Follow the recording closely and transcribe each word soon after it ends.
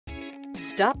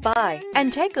Stop by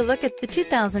and take a look at the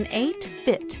 2008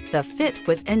 Fit. The Fit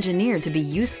was engineered to be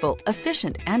useful,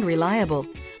 efficient, and reliable.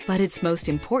 But its most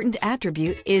important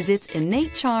attribute is its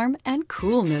innate charm and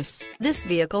coolness. This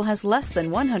vehicle has less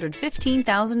than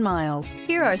 115,000 miles.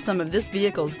 Here are some of this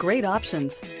vehicle's great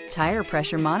options: tire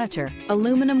pressure monitor,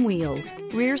 aluminum wheels,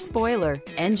 rear spoiler,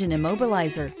 engine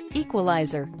immobilizer,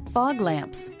 equalizer, fog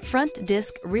lamps, front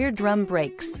disc rear drum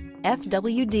brakes,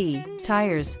 FWD,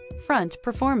 tires, front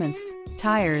performance,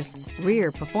 tires,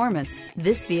 rear performance.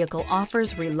 This vehicle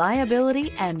offers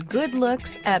reliability and good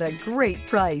looks at a great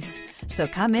price. So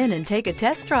come in and take a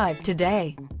test drive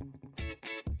today.